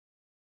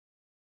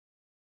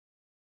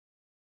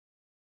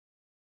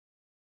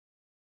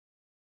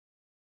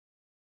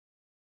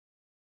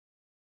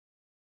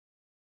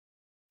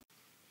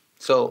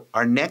So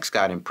our next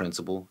guiding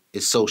principle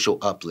is social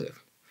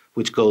uplift,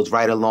 which goes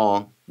right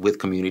along with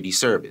community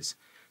service.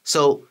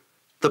 So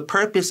the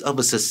purpose of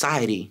a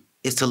society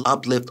is to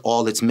uplift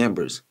all its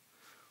members.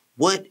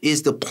 What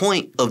is the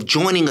point of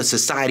joining a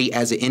society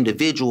as an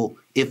individual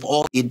if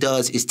all it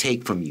does is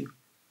take from you?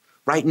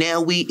 Right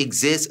now, we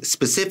exist,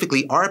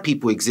 specifically our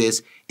people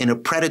exist, in a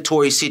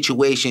predatory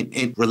situation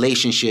in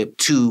relationship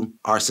to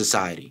our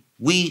society.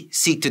 We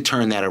seek to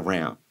turn that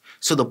around.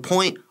 So the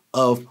point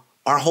of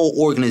our whole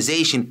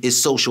organization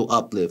is social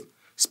uplift,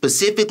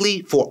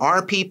 specifically for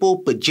our people,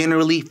 but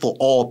generally for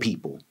all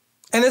people.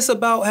 And it's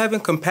about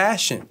having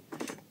compassion.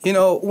 You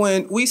know,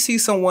 when we see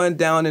someone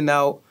down and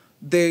out,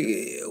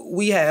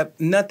 we have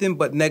nothing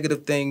but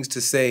negative things to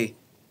say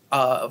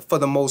for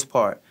the most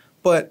part.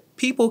 But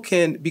people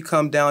can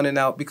become down and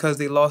out because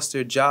they lost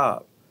their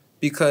job,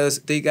 because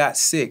they got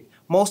sick.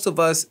 Most of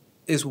us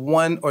is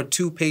 1 or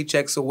 2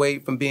 paychecks away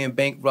from being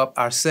bankrupt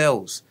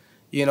ourselves.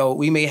 You know,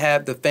 we may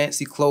have the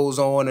fancy clothes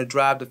on or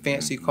drive the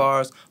fancy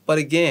cars. But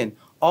again,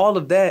 all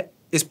of that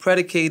is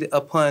predicated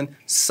upon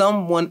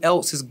someone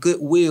else's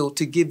goodwill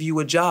to give you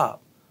a job.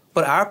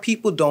 But our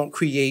people don't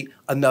create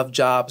enough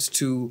jobs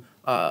to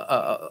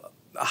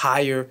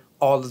hire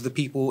all of the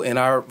people in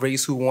our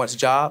race who wants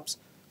jobs.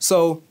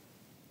 So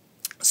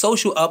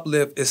social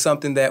uplift is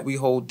something that we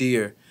hold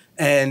dear.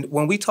 And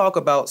when we talk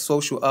about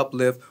social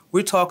uplift,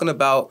 we're talking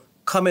about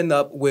coming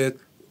up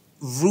with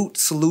root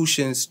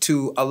solutions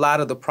to a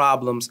lot of the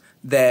problems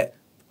that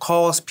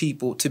cause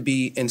people to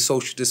be in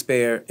social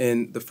despair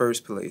in the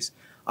first place.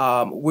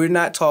 We're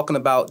not talking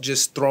about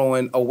just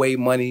throwing away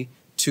money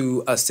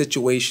to a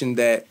situation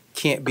that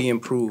can't be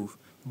improved,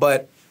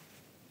 but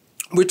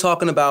we're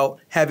talking about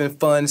having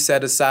funds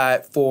set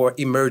aside for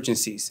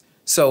emergencies.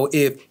 So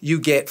if you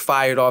get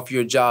fired off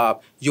your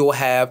job, you'll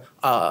have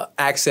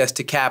access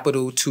to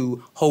capital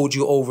to hold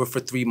you over for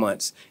 3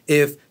 months.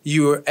 If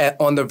you're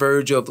on the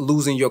verge of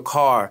losing your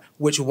car,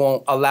 which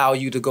won't allow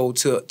you to go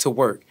to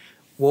work,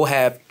 we'll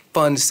have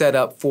funds set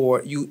up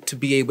for you to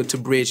be able to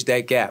bridge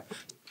that gap.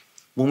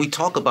 When we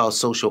talk about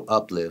social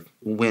uplift,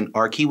 when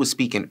Arki was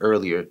speaking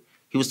earlier,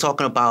 he was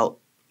talking about,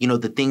 you know,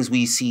 the things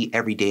we see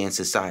every day in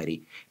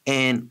society.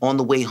 And on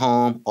the way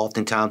home,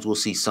 oftentimes we'll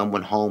see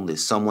someone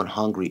homeless, someone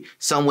hungry,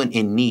 someone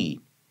in need.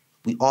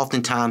 We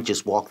oftentimes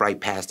just walk right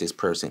past this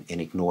person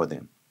and ignore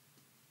them.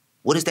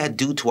 What does that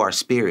do to our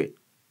spirit?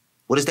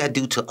 What does that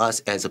do to us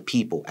as a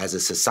people, as a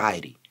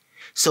society?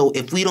 So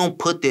if we don't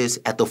put this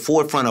at the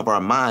forefront of our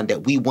mind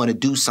that we want to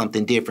do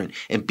something different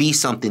and be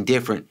something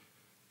different,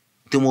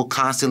 then we'll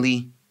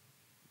constantly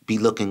be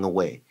looking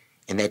away,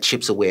 and that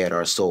chips away at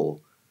our soul.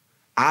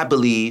 I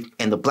believe,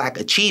 and the Black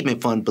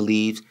Achievement Fund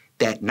believes,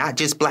 that not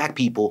just Black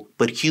people,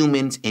 but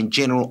humans in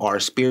general are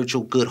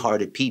spiritual,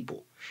 good-hearted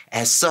people.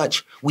 As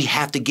such, we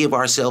have to give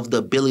ourselves the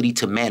ability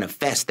to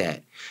manifest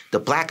that. The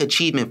Black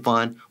Achievement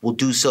Fund will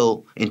do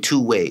so in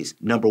 2 ways.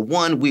 Number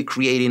 1, we're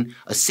creating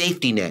a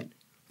safety net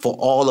for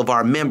all of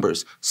our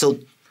members. So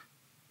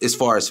as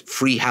far as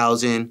free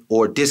housing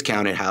or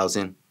discounted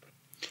housing,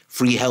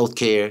 free health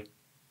care,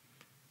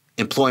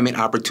 employment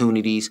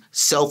opportunities,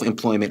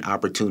 self-employment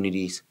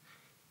opportunities,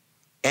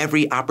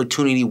 every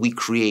opportunity we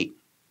create,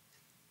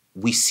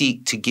 we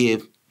seek to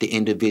give the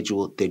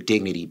individual their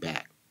dignity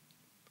back.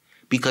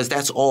 Because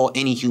that's all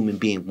any human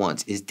being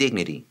wants, is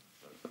dignity.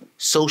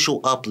 Social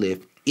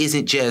uplift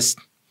isn't just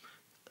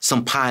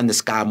some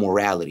pie-in-the-sky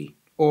morality.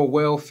 Or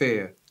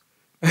welfare.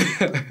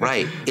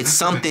 Right. It's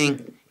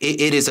something,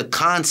 it is a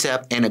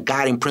concept and a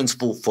guiding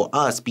principle for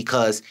us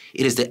because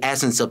it is the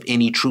essence of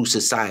any true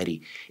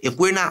society. If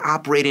we're not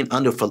operating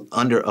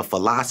under a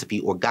philosophy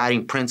or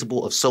guiding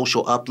principle of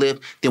social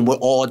uplift, then we're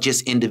all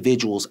just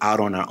individuals out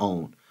on our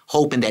own,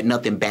 hoping that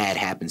nothing bad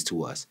happens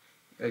to us.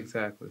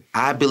 Exactly.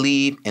 I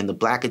believe, and the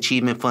Black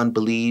Achievement Fund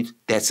believes,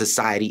 that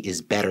society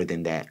is better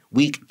than that.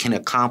 We can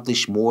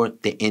accomplish more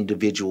than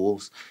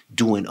individuals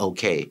doing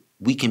okay.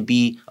 We can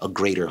be a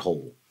greater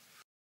whole.